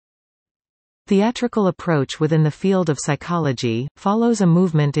theatrical approach within the field of psychology, follows a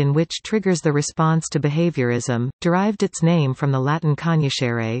movement in which triggers the response to behaviorism, derived its name from the Latin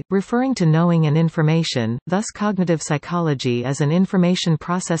cognoscere, referring to knowing and information. Thus cognitive psychology is an information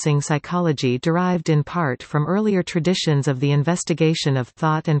processing psychology derived in part from earlier traditions of the investigation of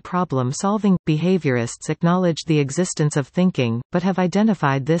thought and problem-solving. Behaviorists acknowledge the existence of thinking, but have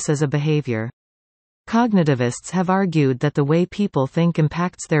identified this as a behavior. Cognitivists have argued that the way people think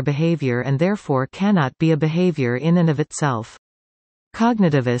impacts their behavior and therefore cannot be a behavior in and of itself.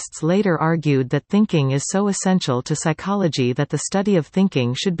 Cognitivists later argued that thinking is so essential to psychology that the study of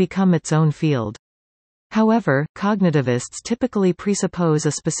thinking should become its own field. However, cognitivists typically presuppose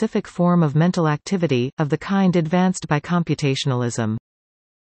a specific form of mental activity, of the kind advanced by computationalism.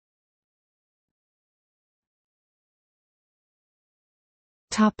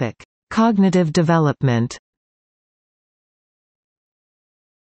 Cognitive development.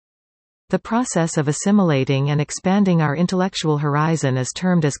 The process of assimilating and expanding our intellectual horizon is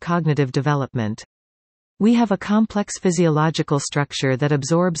termed as cognitive development. We have a complex physiological structure that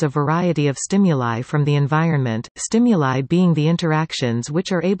absorbs a variety of stimuli from the environment, stimuli being the interactions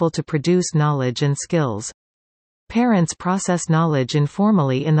which are able to produce knowledge and skills. Parents process knowledge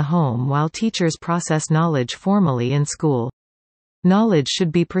informally in the home while teachers process knowledge formally in school. Knowledge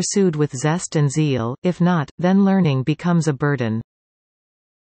should be pursued with zest and zeal, if not, then learning becomes a burden.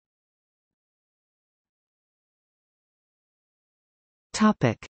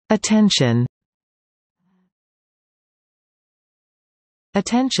 Attention.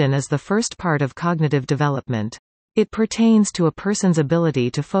 Attention is the first part of cognitive development. It pertains to a person's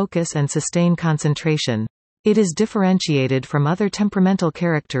ability to focus and sustain concentration. It is differentiated from other temperamental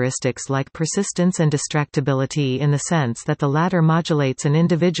characteristics like persistence and distractibility in the sense that the latter modulates an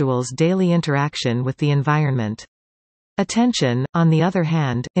individual's daily interaction with the environment. Attention, on the other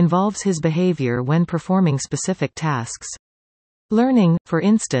hand, involves his behavior when performing specific tasks. Learning, for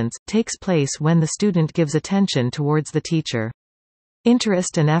instance, takes place when the student gives attention towards the teacher.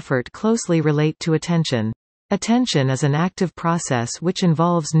 Interest and effort closely relate to attention. Attention is an active process which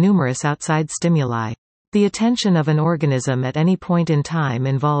involves numerous outside stimuli. The attention of an organism at any point in time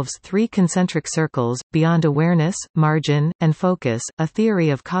involves three concentric circles, beyond awareness, margin, and focus. A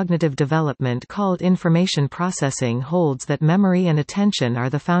theory of cognitive development called information processing holds that memory and attention are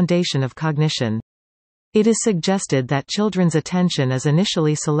the foundation of cognition. It is suggested that children's attention is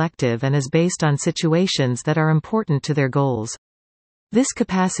initially selective and is based on situations that are important to their goals. This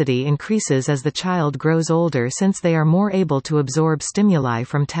capacity increases as the child grows older since they are more able to absorb stimuli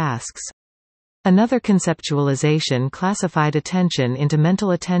from tasks. Another conceptualization classified attention into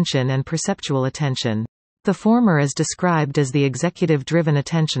mental attention and perceptual attention. The former is described as the executive-driven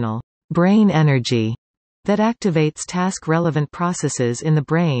attentional brain energy that activates task-relevant processes in the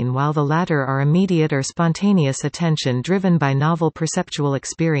brain, while the latter are immediate or spontaneous attention driven by novel perceptual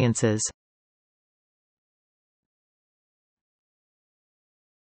experiences.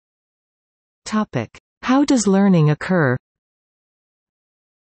 How does learning occur?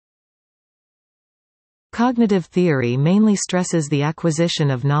 Cognitive theory mainly stresses the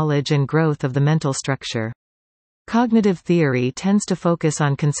acquisition of knowledge and growth of the mental structure. Cognitive theory tends to focus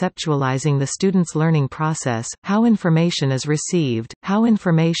on conceptualizing the student's learning process, how information is received, how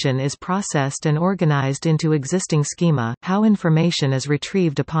information is processed and organized into existing schema, how information is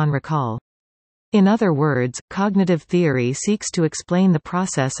retrieved upon recall. In other words, cognitive theory seeks to explain the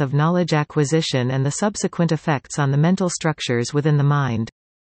process of knowledge acquisition and the subsequent effects on the mental structures within the mind.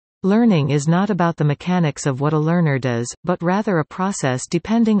 Learning is not about the mechanics of what a learner does, but rather a process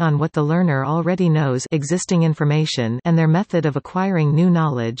depending on what the learner already knows, existing information, and their method of acquiring new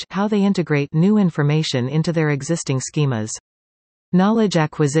knowledge, how they integrate new information into their existing schemas. Knowledge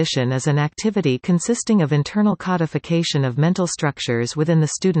acquisition is an activity consisting of internal codification of mental structures within the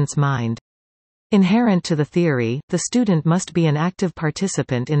student's mind. Inherent to the theory, the student must be an active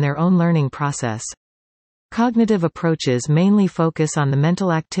participant in their own learning process. Cognitive approaches mainly focus on the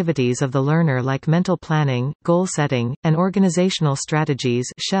mental activities of the learner like mental planning, goal setting, and organizational strategies.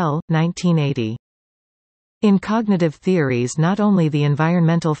 Shell, 1980. In cognitive theories, not only the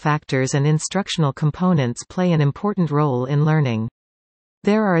environmental factors and instructional components play an important role in learning.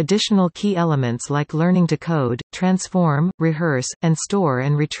 There are additional key elements like learning to code, transform, rehearse, and store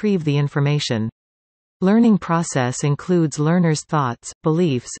and retrieve the information. Learning process includes learners' thoughts,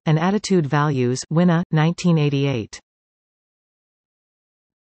 beliefs, and attitude values. Winna, 1988.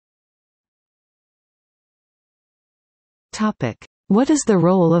 What is the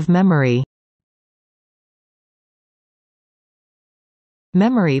role of memory?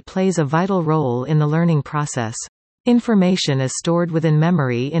 Memory plays a vital role in the learning process. Information is stored within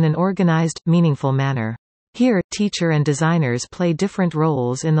memory in an organized, meaningful manner. Here, teacher and designers play different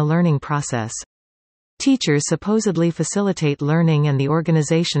roles in the learning process. Teachers supposedly facilitate learning and the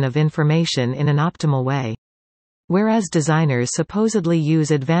organization of information in an optimal way. Whereas designers supposedly use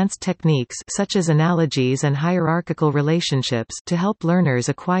advanced techniques such as analogies and hierarchical relationships to help learners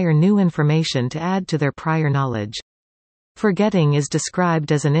acquire new information to add to their prior knowledge. Forgetting is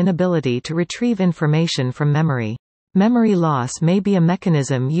described as an inability to retrieve information from memory. Memory loss may be a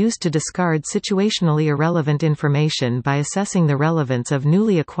mechanism used to discard situationally irrelevant information by assessing the relevance of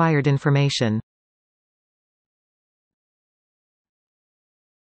newly acquired information.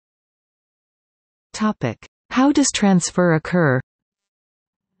 How does transfer occur?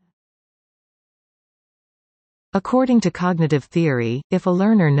 According to cognitive theory, if a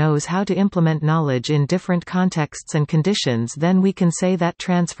learner knows how to implement knowledge in different contexts and conditions, then we can say that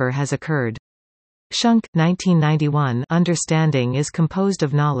transfer has occurred. Schunk, 1991. Understanding is composed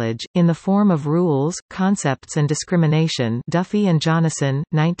of knowledge, in the form of rules, concepts and discrimination. Duffy and Jonasson,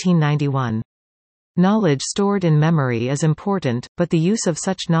 1991. Knowledge stored in memory is important, but the use of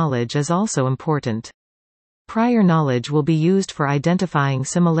such knowledge is also important. Prior knowledge will be used for identifying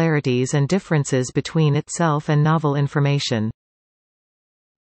similarities and differences between itself and novel information.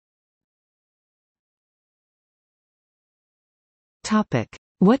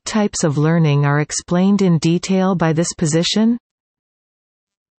 What types of learning are explained in detail by this position?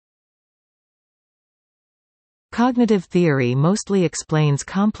 Cognitive theory mostly explains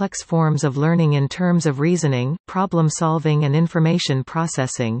complex forms of learning in terms of reasoning, problem solving and information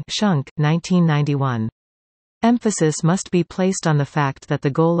processing. Schunk, 1991. Emphasis must be placed on the fact that the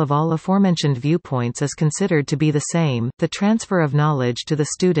goal of all aforementioned viewpoints is considered to be the same, the transfer of knowledge to the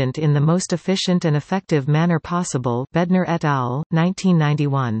student in the most efficient and effective manner possible. Bednar et al.,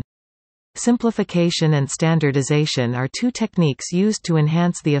 1991. Simplification and standardization are two techniques used to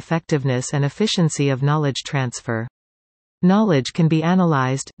enhance the effectiveness and efficiency of knowledge transfer. Knowledge can be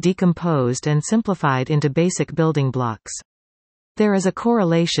analyzed, decomposed and simplified into basic building blocks. There is a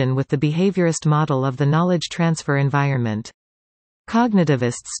correlation with the behaviorist model of the knowledge transfer environment.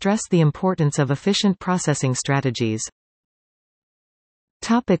 Cognitivists stress the importance of efficient processing strategies.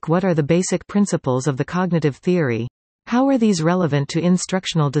 What are the basic principles of the cognitive theory? How are these relevant to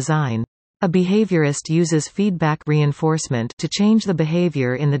instructional design? A behaviorist uses feedback reinforcement to change the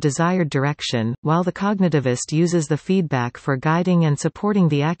behavior in the desired direction, while the cognitivist uses the feedback for guiding and supporting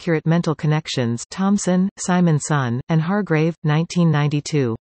the accurate mental connections. Thompson, Simonson, and Hargrave,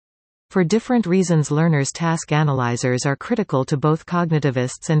 1992. For different reasons, learners' task analyzers are critical to both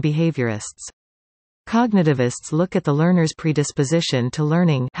cognitivists and behaviorists. Cognitivists look at the learner's predisposition to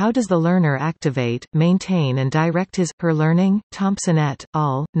learning. How does the learner activate, maintain and direct his/her learning? Thompson et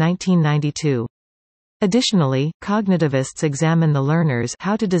al., 1992. Additionally, cognitivists examine the learner's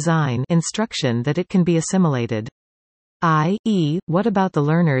how to design instruction that it can be assimilated. I.e., what about the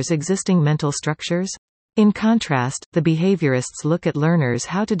learner's existing mental structures? In contrast, the behaviorists look at learners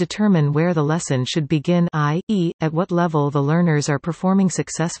how to determine where the lesson should begin, i.e., at what level the learners are performing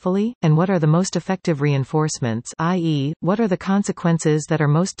successfully, and what are the most effective reinforcements, i.e., what are the consequences that are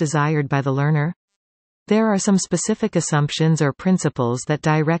most desired by the learner. There are some specific assumptions or principles that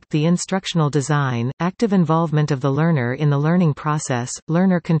direct the instructional design: active involvement of the learner in the learning process,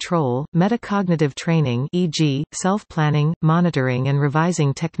 learner control, metacognitive training, e.g., self-planning, monitoring and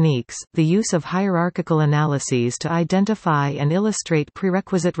revising techniques, the use of hierarchical analyses to identify and illustrate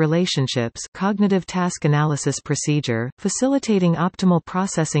prerequisite relationships, cognitive task analysis procedure, facilitating optimal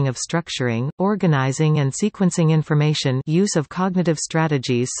processing of structuring, organizing and sequencing information, use of cognitive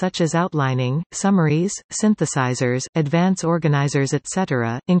strategies such as outlining, summaries, synthesizers, advance organizers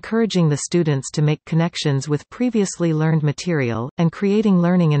etc., encouraging the students to make connections with previously learned material, and creating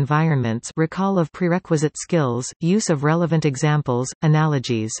learning environments, recall of prerequisite skills, use of relevant examples,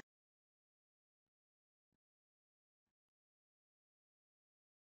 analogies.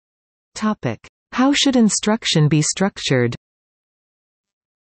 How should instruction be structured?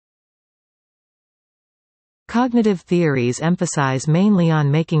 Cognitive theories emphasize mainly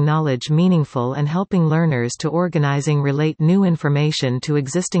on making knowledge meaningful and helping learners to relate new information to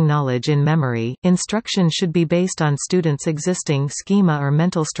existing knowledge in memory. Instruction should be based on students' existing schema or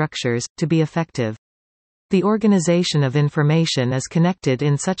mental structures, to be effective. The organization of information is connected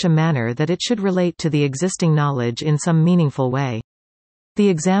in such a manner that it should relate to the existing knowledge in some meaningful way. The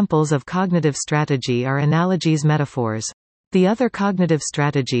examples of cognitive strategy are analogies, metaphors. The other cognitive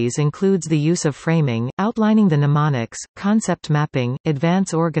strategies includes the use of framing, outlining the mnemonics, concept mapping,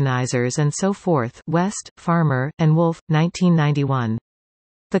 advance organizers and so forth. West, Farmer, and Wolf, 1991.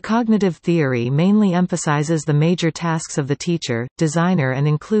 The cognitive theory mainly emphasizes the major tasks of the teacher, designer and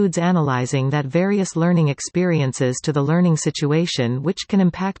includes analyzing that various learning experiences to the learning situation which can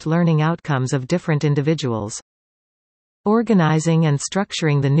impact learning outcomes of different individuals. Organizing and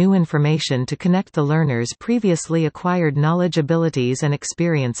structuring the new information to connect the learner's previously acquired knowledge, abilities and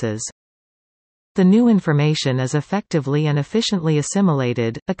experiences. The new information is effectively and efficiently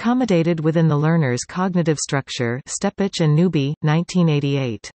assimilated, accommodated within the learner's cognitive structure. Stepich and Newby,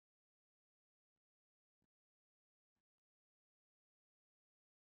 1988.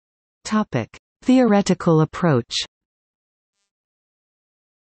 Topic: Theoretical approach.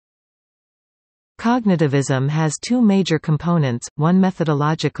 Cognitivism has two major components, one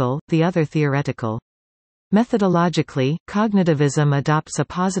methodological, the other theoretical. Methodologically, cognitivism adopts a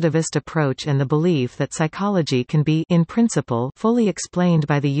positivist approach and the belief that psychology can be, in principle, fully explained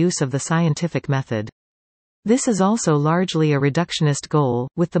by the use of the scientific method. This is also largely a reductionist goal,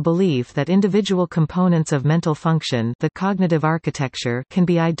 with the belief that individual components of mental function, the cognitive architecture, can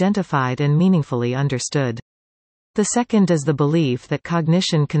be identified and meaningfully understood. The second is the belief that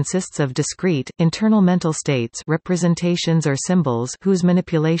cognition consists of discrete, internal mental states, representations or symbols, whose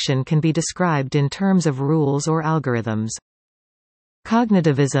manipulation can be described in terms of rules or algorithms.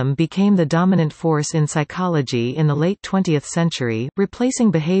 Cognitivism became the dominant force in psychology in the late 20th century, replacing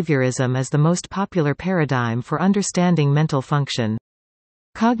behaviorism as the most popular paradigm for understanding mental function.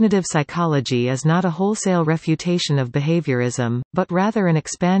 Cognitive psychology is not a wholesale refutation of behaviorism, but rather an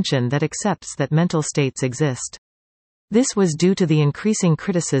expansion that accepts that mental states exist. This was due to the increasing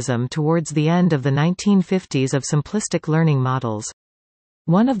criticism towards the end of the 1950s of simplistic learning models.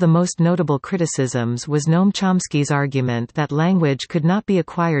 One of the most notable criticisms was Noam Chomsky's argument that language could not be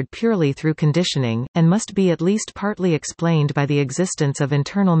acquired purely through conditioning, and must be at least partly explained by the existence of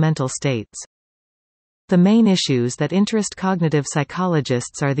internal mental states. The main issues that interest cognitive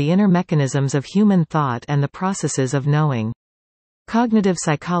psychologists are the inner mechanisms of human thought and the processes of knowing. Cognitive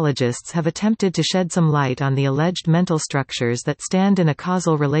psychologists have attempted to shed some light on the alleged mental structures that stand in a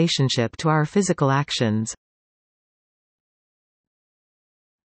causal relationship to our physical actions.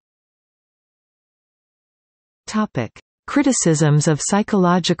 Topic: Criticisms of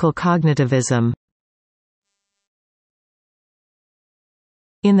psychological cognitivism.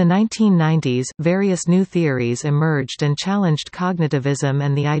 In the 1990s, various new theories emerged and challenged cognitivism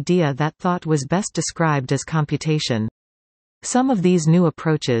and the idea that thought was best described as computation. Some of these new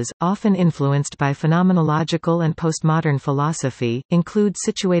approaches, often influenced by phenomenological and postmodern philosophy, include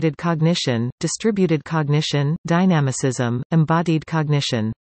situated cognition, distributed cognition, dynamicism, embodied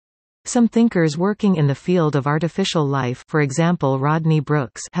cognition. Some thinkers working in the field of artificial life, for example Rodney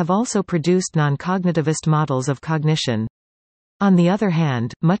Brooks, have also produced non-cognitivist models of cognition. On the other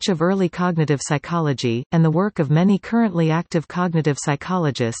hand, much of early cognitive psychology, and the work of many currently active cognitive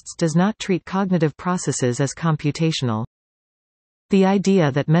psychologists does not treat cognitive processes as computational. The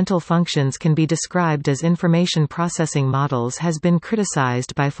idea that mental functions can be described as information processing models has been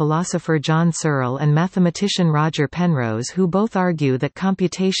criticized by philosopher John Searle and mathematician Roger Penrose, who both argue that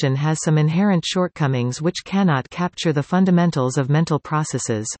computation has some inherent shortcomings which cannot capture the fundamentals of mental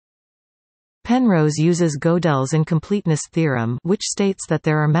processes. Penrose uses Gödel's incompleteness theorem, which states that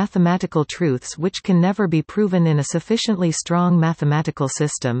there are mathematical truths which can never be proven in a sufficiently strong mathematical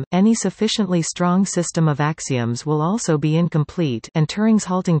system. Any sufficiently strong system of axioms will also be incomplete, and Turing's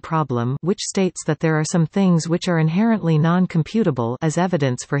halting problem, which states that there are some things which are inherently non-computable, as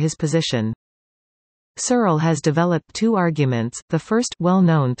evidence for his position. Searle has developed two arguments. The first, well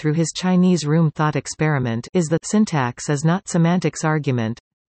known through his Chinese room thought experiment, is the syntax is not semantics argument.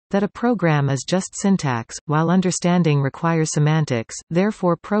 That a program is just syntax, while understanding requires semantics,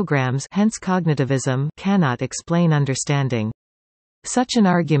 therefore programs, hence cognitivism, cannot explain understanding. Such an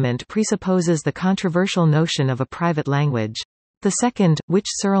argument presupposes the controversial notion of a private language. The second, which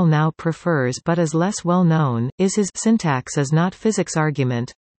Searle now prefers but is less well known, is his syntax is not physics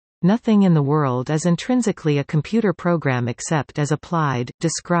argument. Nothing in the world is intrinsically a computer program except as applied,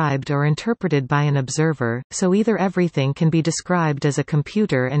 described or interpreted by an observer, so either everything can be described as a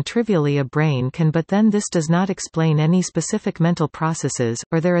computer and trivially a brain can, but then this does not explain any specific mental processes,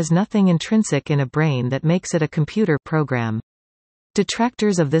 or there is nothing intrinsic in a brain that makes it a computer program.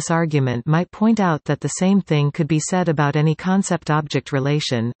 Detractors of this argument might point out that the same thing could be said about any concept-object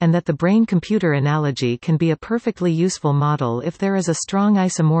relation, and that the brain-computer analogy can be a perfectly useful model if there is a strong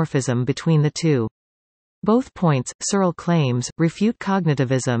isomorphism between the two. Both points, Searle claims, refute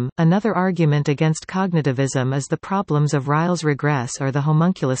cognitivism. Another argument against cognitivism is the problems of Ryle's regress or the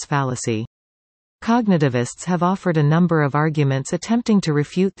homunculus fallacy. Cognitivists have offered a number of arguments attempting to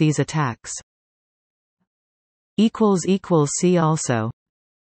refute these attacks. See also